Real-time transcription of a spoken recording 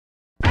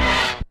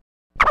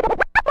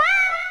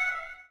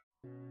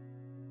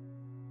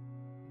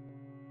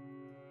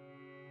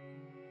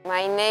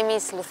My name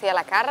is Lucia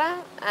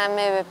Lacarra. I'm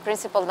a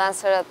principal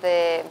dancer at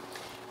the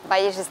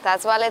Bayerische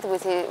Staatsballet,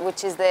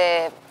 which is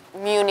the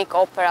Munich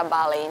opera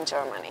ballet in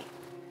Germany.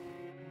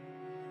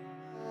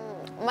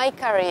 My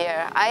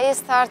career, I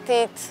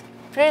started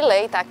pretty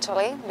late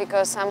actually,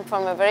 because I'm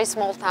from a very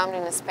small town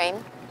in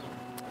Spain,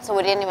 so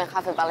we didn't even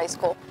have a ballet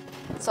school.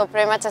 So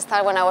pretty much I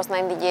started when I was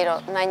 9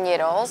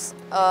 years old,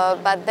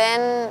 but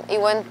then it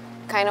went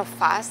kind of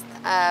fast.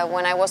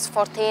 When I was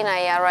 14,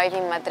 I arrived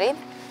in Madrid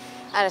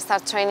and I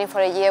started training for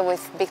a year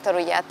with Victor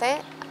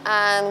Ullate.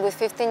 And with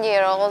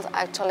 15-year-old,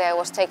 actually I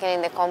was taken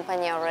in the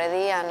company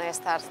already and I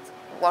started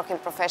working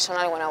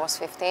professionally when I was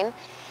 15.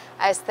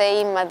 I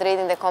stayed in Madrid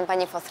in the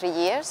company for 3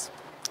 years.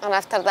 And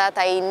after that,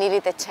 I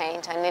needed a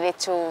change. I needed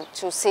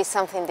to see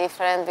something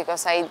different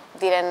because I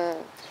didn't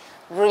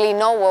really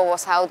know what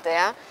was out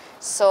there.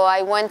 So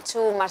I went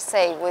to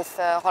Marseille with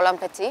Roland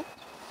Petit,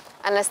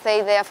 and I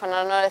stayed there for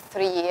another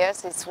 3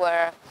 years. It's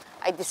where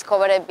I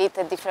discovered a bit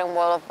a different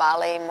world of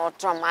ballet, more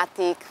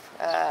dramatic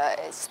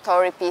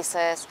story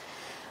pieces.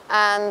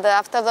 And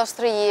after those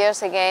 3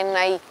 years, again,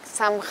 I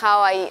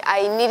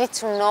needed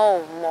to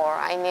know more.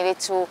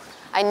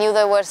 I knew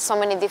there were so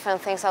many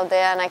different things out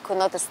there and I could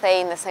not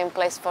stay in the same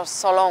place for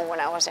so long when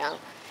I was young.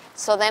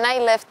 So then I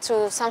left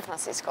to San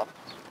Francisco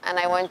and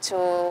I went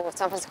to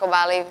San Francisco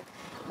Ballet,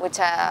 which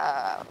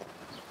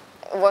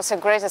was a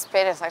great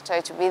experience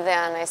actually to be there,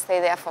 and I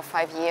stayed there for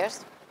 5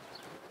 years.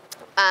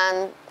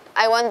 And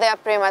I went there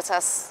pretty much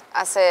as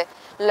a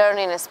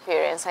learning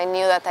experience. I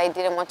knew that I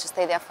didn't want to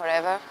stay there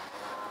forever.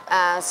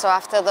 So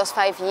after those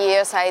 5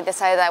 years, I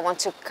decided I want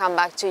to come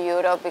back to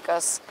Europe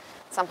because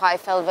somehow I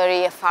felt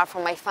very far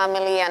from my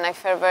family and I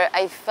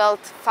felt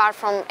far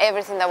from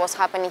everything that was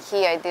happening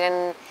here. I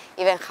didn't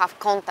even have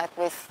contact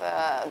with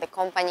the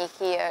company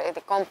here,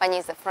 the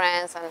companies, the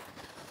friends. And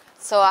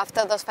so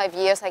after those 5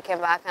 years, I came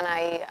back and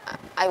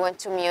I went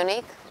to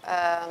Munich.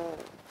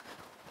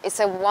 It's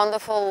a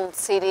wonderful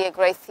city, a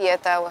great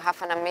theater. We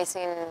have an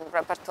amazing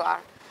repertoire,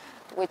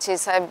 which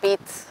is a bit,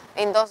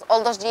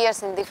 all those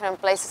years in different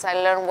places, I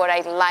learned what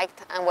I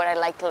liked and what I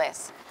liked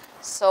less.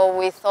 So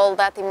with all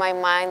that in my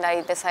mind,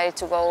 I decided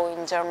to go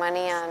in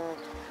Germany, and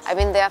I've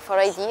been there for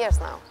 8 years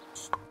now.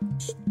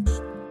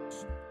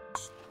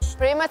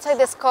 Pretty much I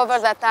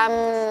discovered that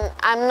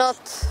I'm not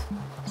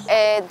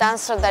a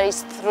dancer that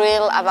is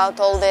thrilled about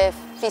all the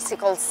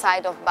physical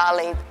side of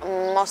ballet,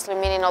 mostly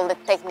meaning all the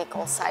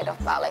technical side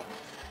of ballet.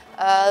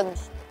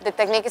 The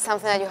technique is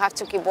something that you have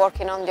to keep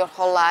working on your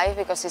whole life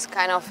because it's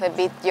kind of a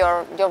bit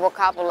your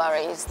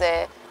vocabulary, it's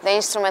the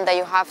instrument that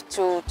you have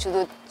to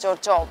do your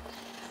job.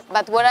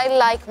 But what I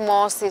like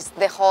most is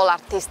the whole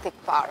artistic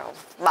part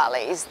of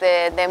ballet, is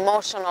the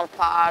emotional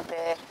part,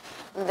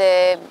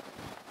 the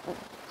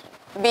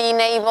being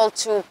able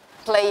to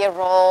play a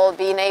role,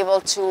 being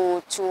able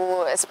to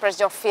express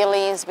your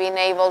feelings, being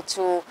able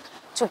to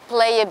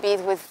play a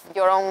bit with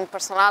your own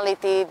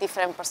personality,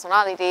 different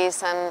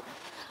personalities,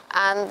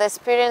 and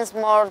experience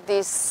more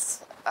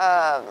this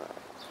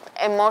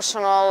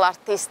emotional,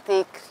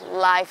 artistic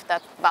life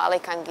that ballet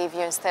can give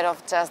you instead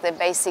of just the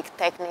basic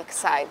technique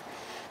side.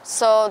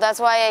 So that's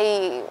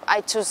why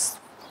I choose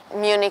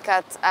Munich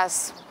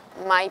as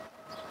my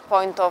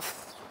point of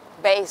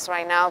base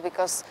right now,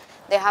 because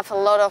they have a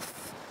lot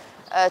of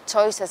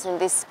choices in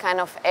this kind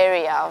of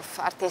area of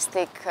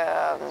artistic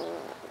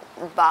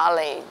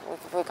ballet,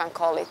 if we can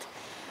call it.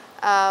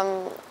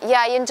 Yeah,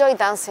 I enjoy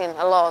dancing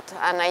a lot,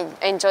 and I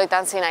enjoy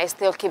dancing. I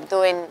still keep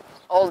doing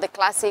all the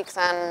classics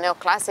and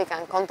neoclassic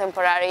and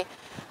contemporary.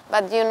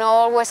 But you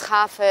always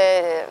have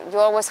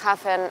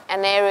an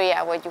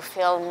area where you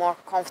feel more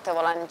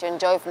comfortable and you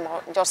enjoy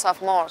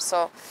yourself more.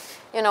 So,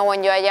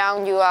 when you are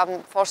young, you are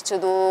forced to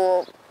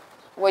do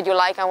what you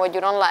like and what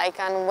you don't like.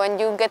 And when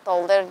you get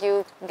older,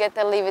 you get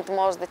a little bit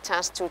more the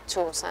chance to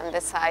choose and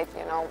decide,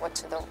 what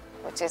to do,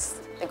 which is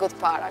the good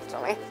part,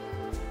 actually.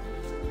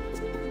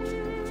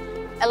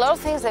 A lot of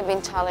things have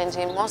been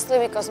challenging, mostly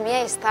because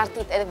I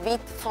started a bit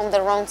from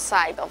the wrong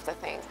side of the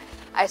thing.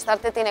 I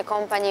started in a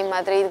company in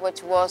Madrid,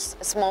 which was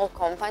a small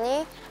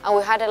company, and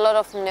we had a lot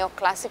of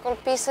neoclassical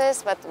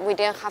pieces, but we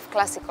didn't have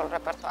classical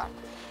repertoire.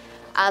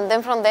 And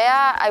then from there,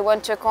 I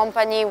went to a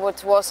company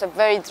which was a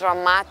very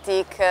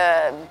dramatic,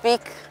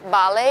 big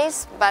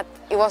ballets, but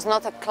it was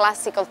not a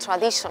classical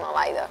traditional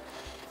either.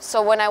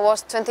 So when I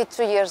was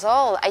 22 years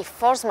old, I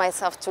forced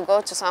myself to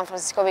go to San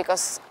Francisco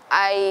because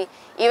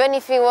even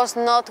if it was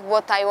not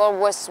what I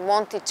always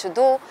wanted to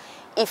do,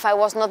 if I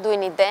was not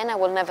doing it then, I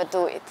will never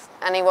do it.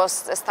 And it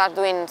was start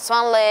doing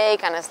Swan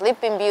Lake and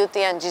Sleeping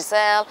Beauty and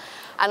Giselle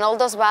and all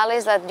those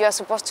ballets that you are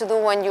supposed to do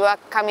when you are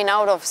coming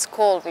out of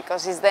school,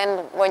 because it's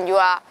then when you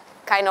are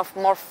kind of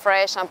more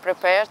fresh and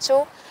prepared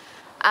to.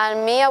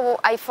 And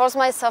I forced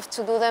myself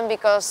to do them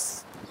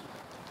because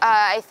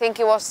I think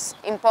it was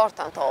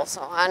important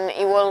also, and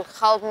it will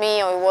help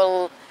me, or it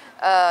will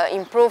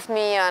improve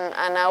me,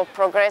 and I'll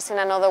progress in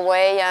another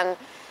way. And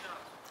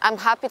I'm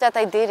happy that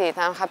I did it.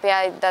 I'm happy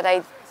that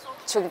I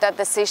took that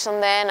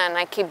decision then, and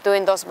I keep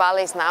doing those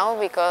ballets now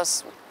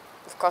because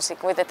of course,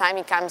 with the time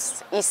it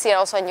becomes easier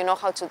also, and you know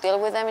how to deal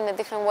with them in a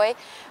different way.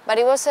 But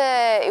it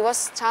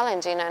was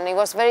challenging, and it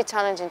was very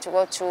challenging to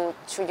go to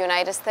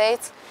United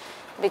States,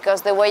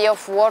 because the way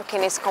of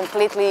working is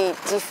completely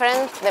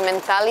different, the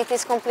mentality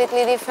is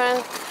completely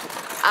different,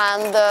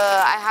 and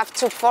I have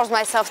to force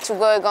myself to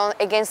go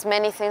against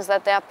many things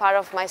that they are part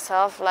of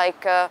myself,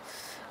 like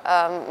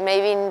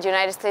maybe in the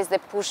United States they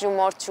push you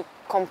more to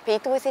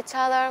compete with each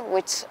other,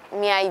 which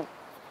I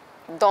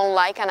don't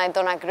like and I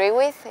don't agree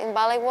with in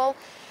ballet world.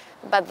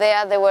 But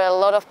there were a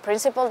lot of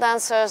principal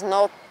dancers,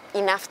 not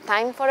enough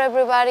time for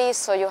everybody,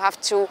 so you have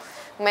to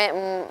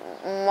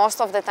most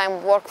of the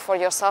time work for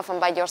yourself and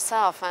by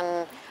yourself,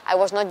 and I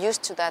was not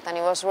used to that, and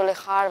it was really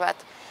hard. But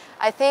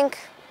I think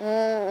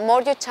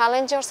more you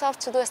challenge yourself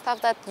to do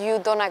stuff that you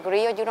don't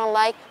agree or you don't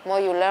like, more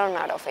you learn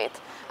out of it,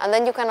 and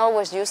then you can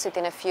always use it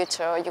in the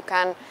future, or you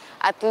can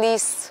at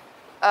least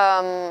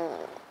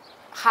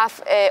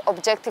have an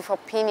objective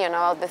opinion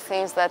about the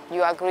things that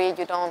you agree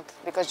you don't,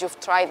 because you've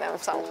tried them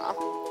somehow.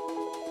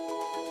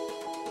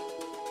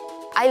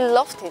 I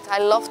loved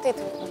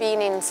it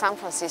being in San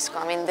Francisco.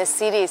 I mean, the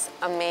city is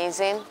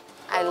amazing.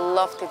 I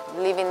loved it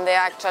living there.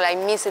 Actually, I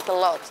miss it a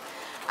lot.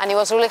 And it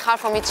was really hard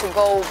for me to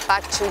go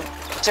back to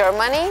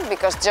Germany,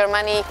 because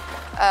Germany,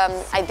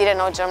 I didn't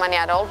know Germany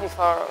at all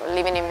before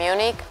living in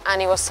Munich,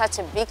 and it was such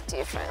a big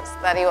difference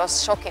that it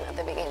was shocking at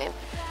the beginning.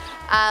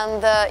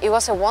 And it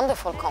was a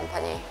wonderful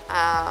company.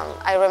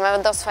 I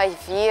remember those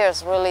 5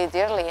 years really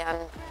dearly, and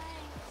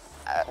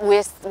we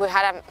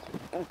had a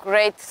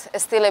great,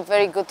 still a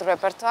very good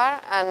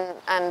repertoire,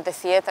 and the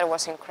theater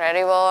was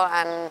incredible,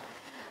 and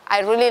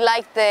I really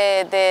liked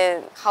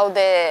how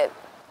the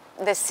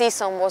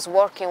season was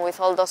working with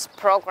all those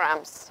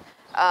programs,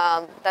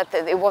 that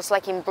it was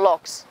like in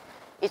blocks.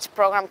 Each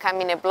program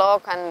came in a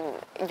block, and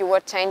you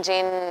were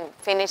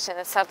finishing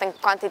a certain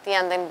quantity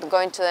and then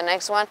going to the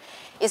next one.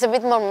 It's a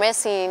bit more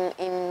messy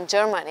in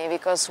Germany,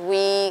 because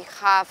we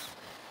have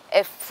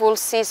a full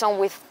season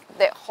with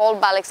the whole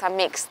ballets are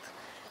mixed.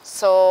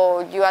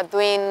 So you are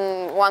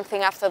doing one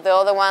thing after the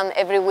other one.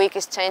 Every week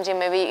is changing.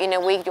 Maybe in a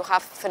week you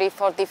have 3 or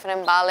 4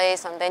 different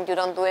ballets, and then you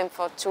don't do them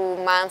for 2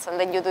 months, and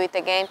then you do it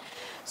again.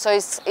 So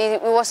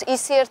it was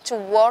easier to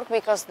work,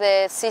 because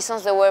the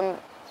seasons, they were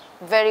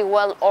very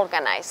well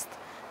organized.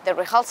 The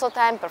rehearsal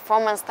time,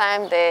 performance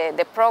time,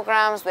 the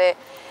programs,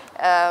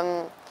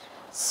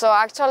 so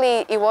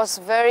actually it was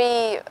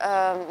very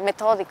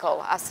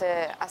methodical as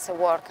a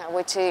work,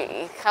 which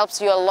it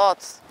helps you a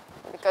lot,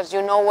 because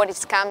you know what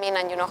is coming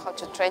and you know how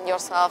to train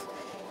yourself.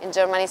 In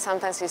Germany,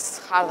 sometimes it's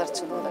harder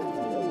to do that.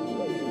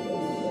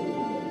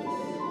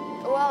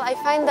 Well, I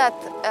find that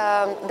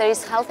there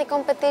is healthy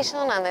competition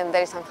and then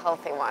there is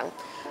unhealthy one.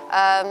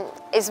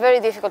 It's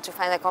very difficult to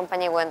find a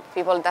company when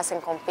people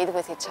doesn't compete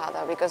with each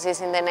other, because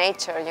it's in the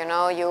nature, you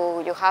know.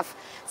 You have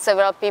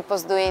several people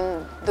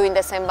doing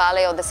the same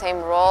ballet or the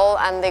same role,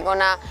 and they're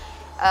gonna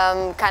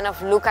kind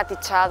of look at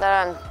each other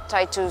and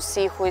try to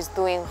see who is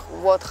doing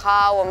what,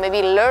 how, or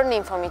maybe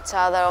learning from each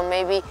other, or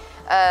maybe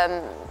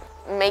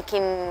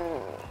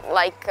making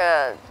like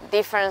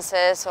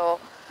differences. Or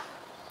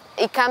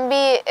it can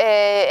be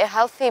a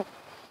healthy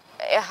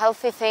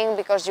thing,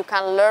 because you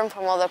can learn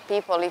from other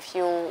people if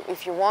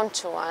you want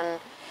to. And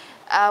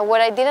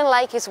what I didn't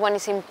like is when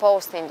it's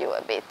imposed in you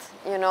a bit.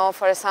 You know,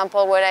 for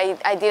example,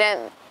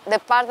 the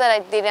part that I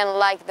didn't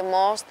like the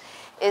most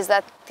is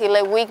that till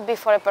a week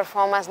before a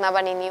performance,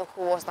 nobody knew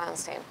who was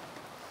dancing.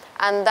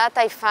 And that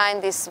I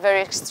find is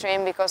very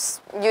extreme,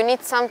 because you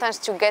need sometimes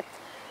to get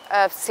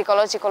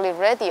psychologically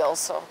ready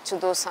also to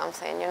do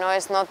something. You know,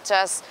 it's not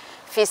just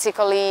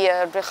physically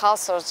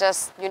rehearsals,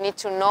 just you need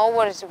to know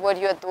what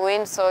you're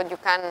doing, so you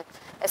can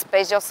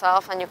space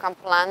yourself and you can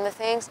plan the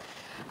things.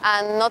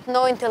 And not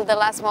knowing till the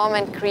last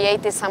moment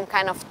created some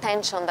kind of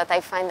tension that I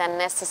find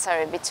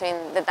unnecessary between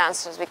the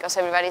dancers, because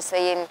everybody's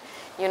saying,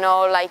 you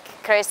know, like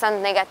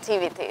constant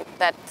negativity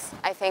that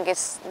I think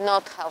is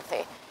not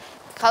healthy.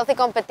 Healthy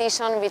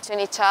competition between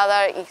each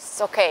other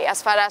is okay,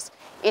 as far as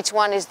each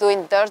one is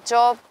doing their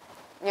job.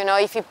 You know,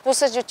 if it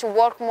pushes you to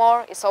work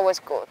more, it's always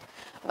good.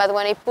 But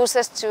when it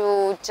pushes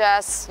to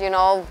just, you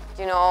know,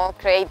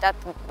 create that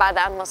bad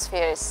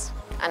atmosphere, is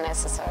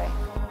unnecessary.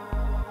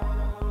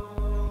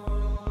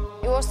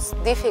 It was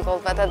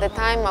difficult, but at the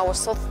time I was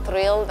so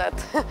thrilled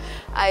that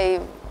I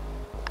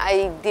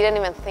didn't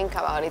even think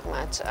about it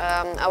much.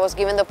 I was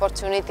given the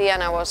opportunity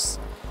and I was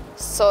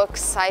so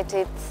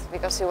excited,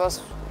 because it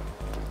was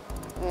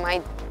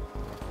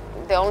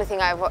the only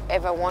thing I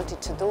ever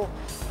wanted to do.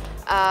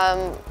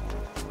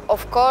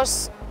 Of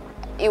course,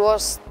 it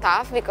was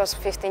tough, because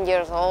 15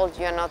 years old,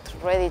 you're not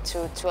ready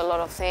to a lot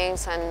of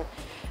things, and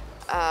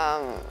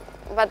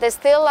but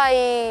still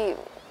I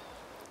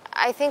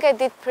think I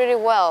did pretty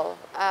well.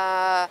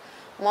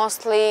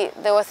 Mostly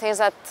there were things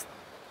that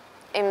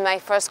in my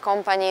first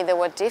company they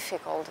were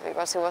difficult,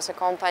 because it was a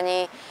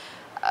company,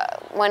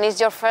 when it's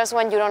your first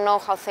one, you don't know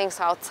how things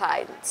are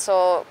outside.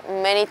 So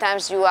many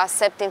times you are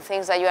accepting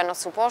things that you are not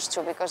supposed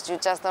to, because you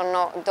just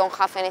don't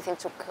have anything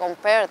to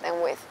compare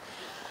them with.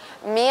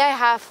 Me, I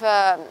have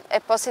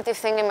a positive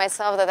thing in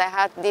myself, that I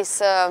had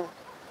this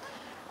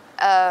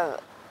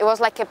it was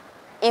like an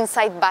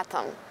inside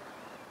button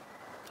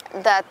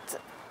that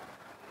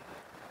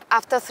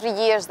after 3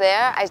 years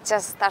there, I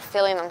just started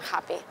feeling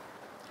unhappy.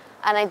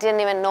 And I didn't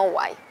even know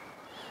why.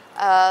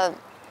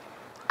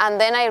 And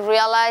then I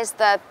realized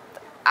that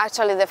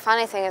actually the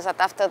funny thing is that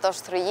after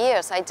those 3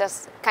 years, I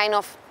just kind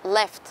of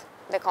left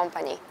the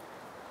company.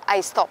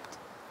 I stopped.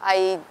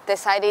 I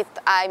decided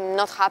I'm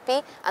not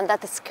happy, and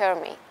that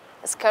scared me.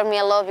 It scared me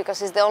a lot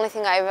because it's the only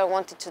thing I ever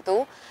wanted to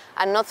do.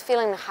 And not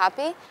feeling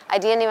happy, I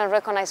didn't even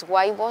recognize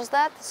why was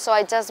that, so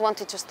I just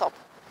wanted to stop.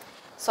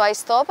 So I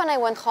stopped and I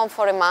went home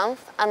for a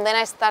month, and then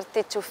I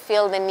started to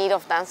feel the need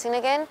of dancing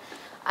again.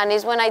 And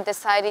it's when I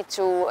decided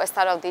to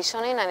start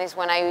auditioning, and it's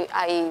when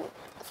I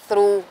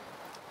through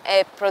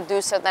a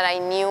producer that I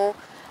knew,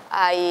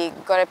 I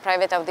got a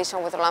private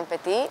audition with Roland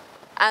Petit.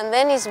 And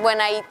then is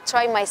when I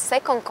tried my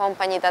second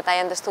company that I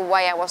understood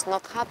why I was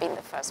not happy in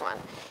the first one.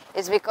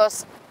 It's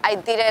because I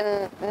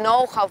didn't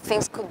know how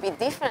things could be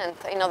different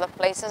in other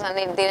places, and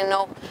I didn't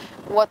know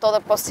what other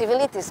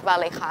possibilities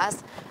ballet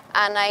has.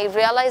 And I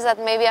realized that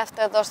maybe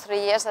after those 3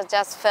 years, I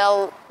just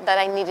felt that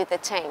I needed a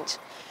change.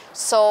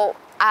 So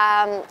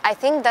I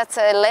think that's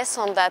a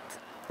lesson that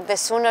the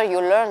sooner you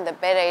learn, the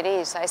better it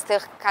is. I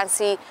still can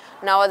see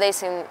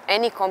nowadays in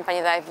any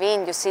company that I've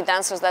been, you see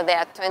dancers that they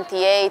are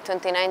 28,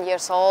 29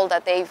 years old,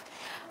 that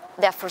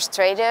they're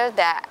frustrated,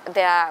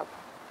 they're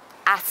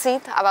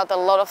acid about a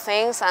lot of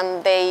things,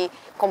 and they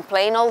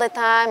complain all the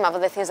time about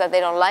the things that they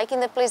don't like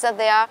in the place that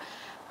they are,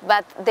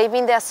 but they've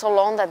been there so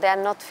long that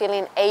they're not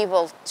feeling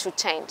able to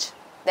change.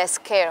 They're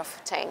scared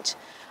of change.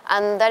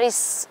 And that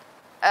is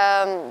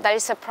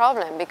a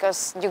problem,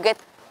 because you get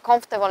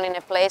comfortable in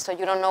a place or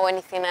you don't know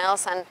anything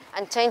else,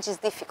 and change is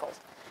difficult.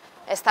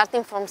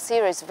 Starting from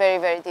zero is very,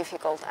 very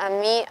difficult.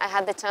 And me, I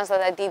had the chance that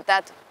I did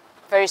that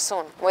very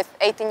soon. With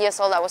 18 years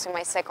old, I was in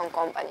my second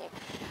company.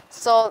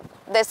 So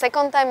the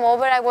second time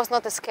over, I was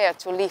not scared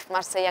to leave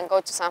Marseille and go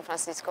to San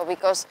Francisco,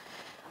 because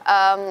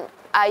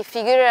I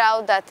figured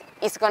out that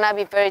it's gonna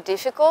be very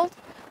difficult,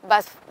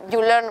 but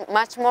you learn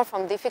much more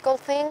from difficult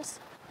things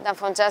than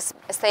from just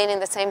staying in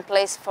the same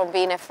place for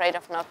being afraid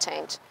of not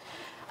change.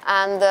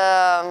 And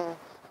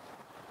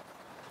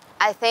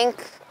I think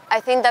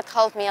that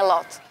helped me a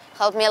lot.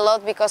 Helped me a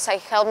lot because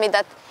it helped me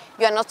that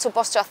you are not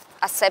supposed to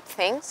accept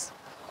things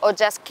or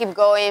just keep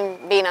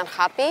going being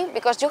unhappy,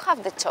 because you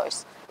have the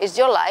choice. It's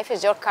your life,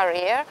 it's your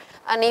career,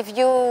 and if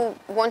you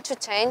want to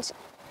change,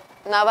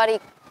 nobody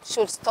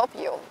should stop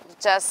you.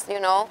 Just, you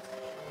know,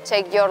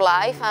 take your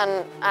life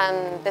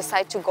and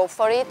decide to go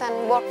for it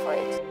and work for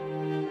it.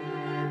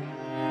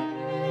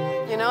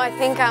 You know, I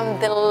think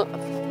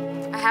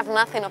I have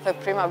nothing of a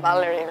prima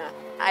ballerina.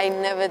 I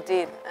never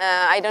did.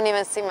 I don't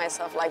even see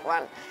myself like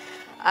one.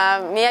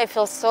 Me, I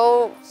feel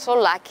so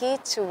lucky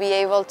to be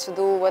able to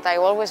do what I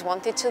always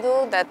wanted to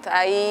do, that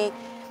I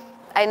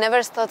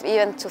never stopped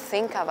even to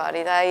think about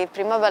it.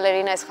 Prima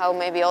ballerina is how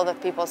maybe other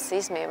people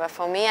see me, but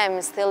for me, I'm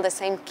still the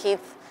same kid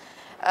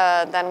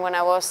than when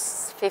I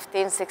was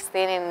 15,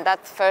 16 in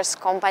that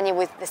first company,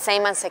 with the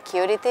same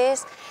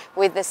insecurities,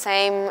 with the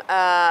same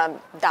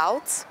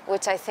doubts,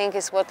 which I think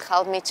is what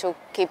helped me to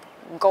keep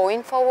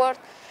going forward,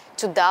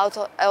 to doubt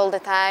all the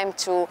time,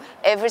 to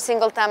every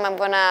single time I'm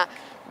gonna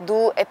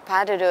do a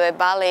pas de deux, a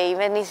ballet,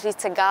 even if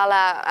it's a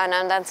gala and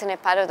I'm dancing a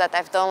pas de deux that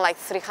I've done like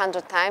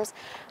 300 times,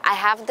 I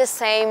have the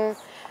same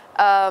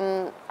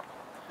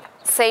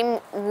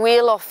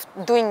will of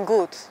doing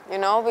good, you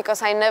know,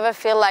 because I never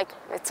feel like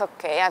it's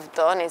okay, I've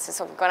done it,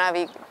 it's gonna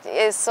be,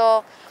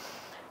 so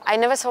I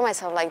never saw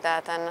myself like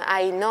that. And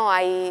I know,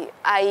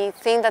 I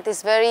think that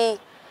it's very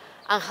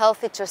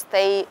unhealthy to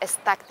stay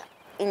stuck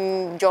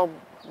in your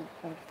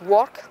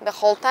work the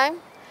whole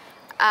time.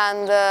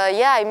 And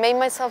yeah, I made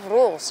myself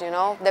rules, you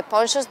know. The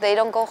ponchos, they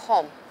don't go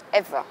home,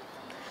 ever.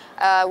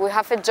 We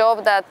have a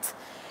job that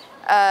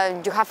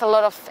you have a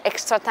lot of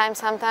extra time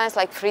sometimes,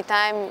 like free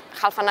time,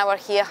 half an hour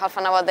here, half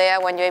an hour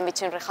there when you're in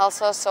between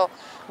rehearsals. So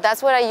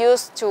that's what I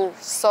use to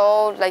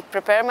sew, like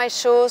prepare my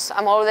shoes.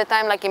 I'm all the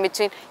time like in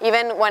between.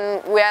 Even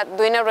when we are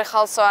doing a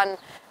rehearsal and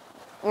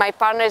my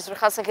partner is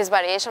rehearsing his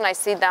variation, I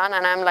sit down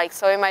and I'm like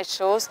sewing my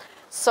shoes.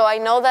 So I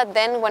know that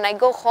then when I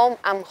go home,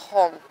 I'm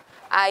home.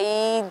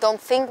 I don't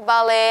think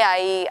ballet,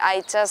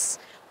 I just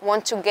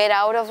want to get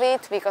out of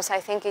it, because I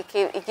think it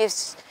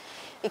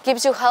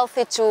keeps you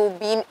healthy to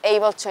being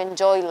able to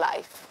enjoy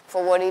life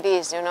for what it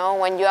is, you know,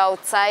 when you're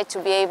outside, to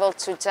be able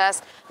to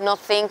just not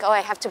think, oh,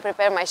 I have to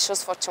prepare my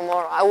shoes for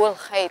tomorrow. I will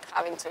hate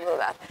having to do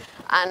that.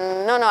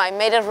 And no, I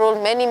made a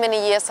rule many,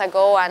 many years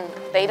ago, and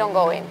they don't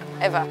go in,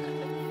 ever.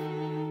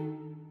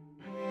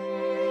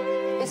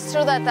 It's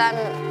true that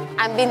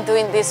I've been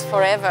doing this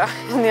forever,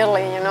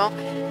 nearly, you know.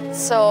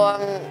 So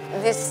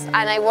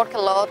and I work a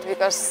lot,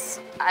 because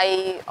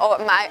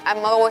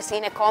I'm always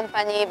in a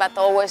company, but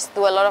always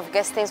do a lot of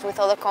guestings with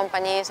other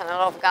companies and a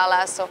lot of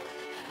galas. So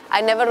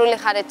I never really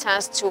had a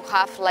chance to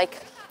have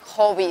like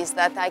hobbies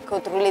that I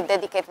could really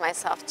dedicate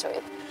myself to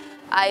it.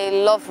 I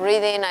love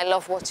reading, I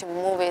love watching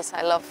movies,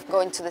 I love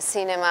going to the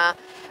cinema,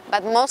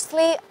 but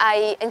mostly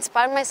I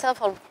inspire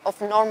myself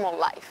of normal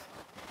life.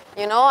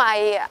 You know,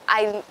 I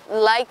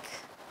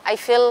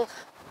feel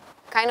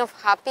kind of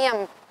happy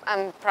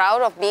and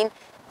proud of being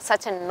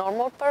such a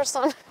normal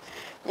person.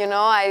 You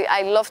know,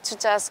 I love to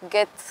just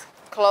stay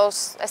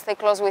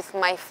close with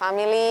my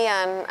family,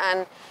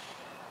 and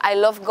I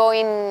love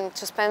going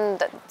to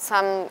spend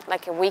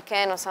like a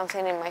weekend or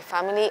something in my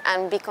family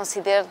and be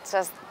considered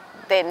just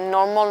the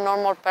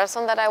normal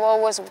person that I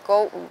always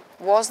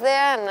was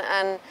there.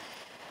 And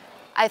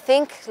I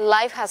think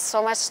life has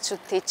so much to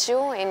teach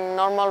you in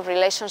normal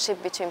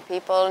relationship between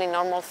people, in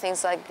normal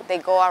things like they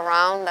go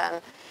around.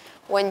 And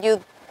when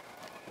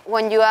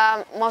you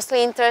are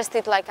mostly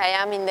interested, like I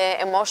am, in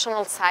the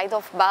emotional side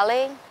of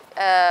ballet,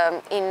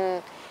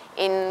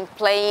 in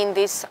playing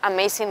these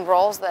amazing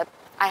roles that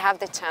I have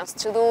the chance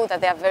to do, that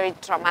they are very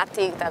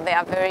dramatic, that they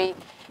are very,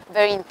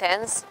 very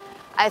intense.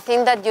 I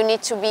think that you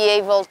need to be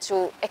able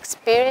to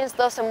experience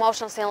those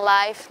emotions in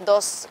life,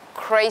 those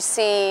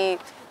crazy,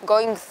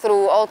 going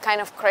through all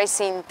kind of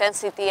crazy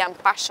intensity and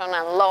passion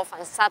and love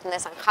and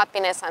sadness and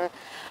happiness, and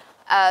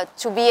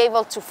to be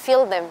able to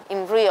feel them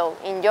in real,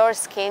 in your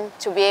skin,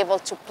 to be able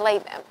to play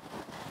them.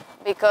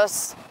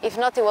 Because if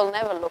not, it will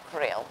never look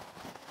real.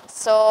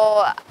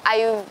 So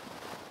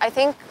I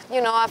think,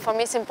 you know, for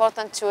me it's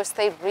important to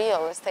stay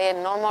real, stay a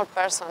normal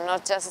person,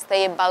 not just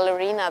stay a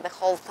ballerina the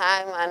whole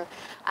time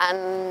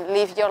and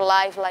live your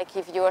life like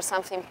if you were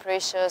something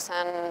precious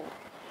and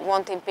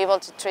wanting people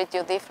to treat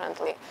you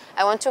differently.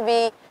 I want to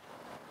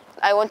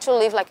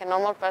live like a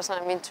normal person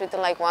and be treated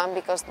like one,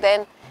 because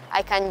then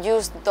I can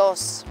use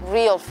those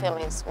real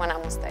feelings when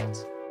I'm on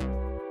stage.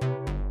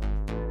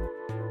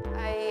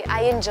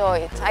 I enjoy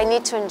it. I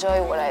need to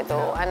enjoy what I do.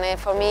 And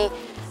for me,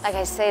 like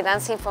I say,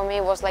 dancing for me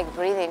was like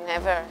breathing,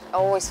 never.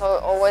 Always,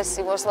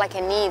 it was like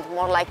a need,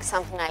 more like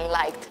something I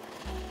liked.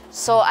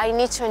 So I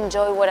need to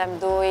enjoy what I'm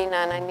doing,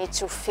 and I need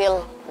to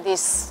feel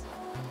this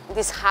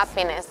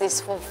happiness,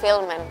 this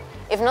fulfillment.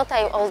 If not,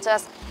 I'll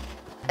just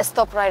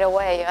stop right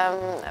away.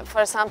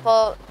 For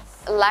example,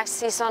 last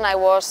season I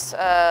was,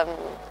 a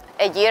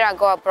year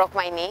ago I broke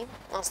my knee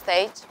on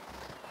stage.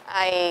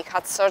 I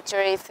had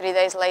surgery 3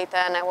 days later,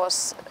 and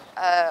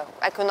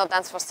I could not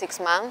dance for 6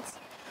 months.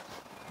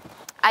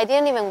 I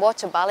didn't even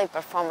watch a ballet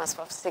performance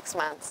for 6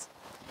 months,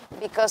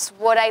 because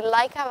what I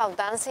like about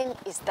dancing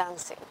is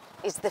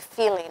the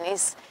feeling.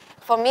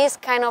 For me, it's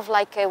kind of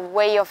like a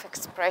way of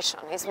expression.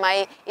 It's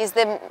my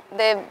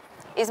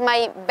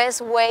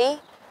best way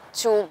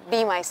to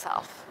be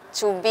myself,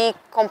 to be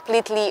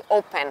completely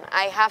open.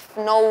 I have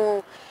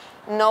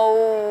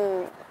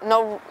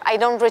I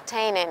don't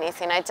retain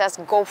anything. I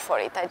just go for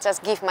it. I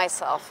just give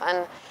myself,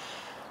 and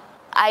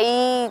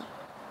I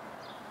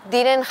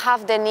didn't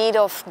have the need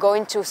of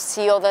going to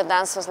see other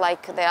dancers.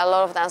 Like there are a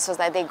lot of dancers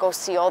that they go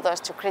see others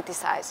to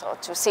criticize or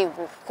to see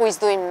who is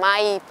doing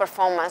my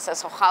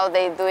performances or how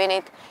they're doing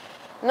it.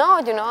 No,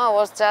 you know, I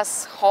was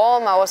just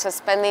home. I was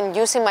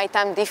using my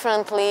time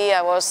differently.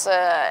 I was,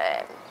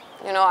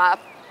 you know,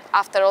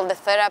 after all the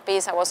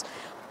therapies,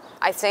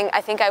 I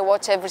think I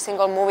watched every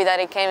single movie that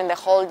it came in the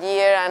whole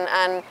year, and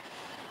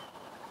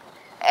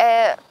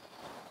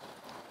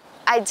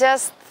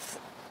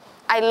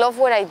I love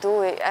what I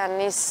do,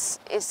 and it's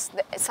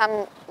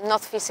some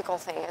not physical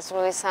thing. It's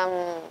really some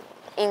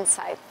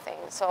inside thing.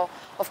 So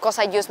of course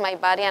I use my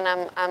body, and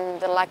I'm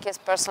the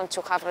luckiest person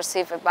to have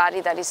received a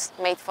body that is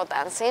made for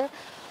dancing.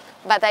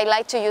 But I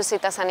like to use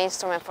it as an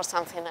instrument for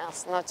something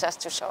else, not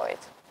just to show it.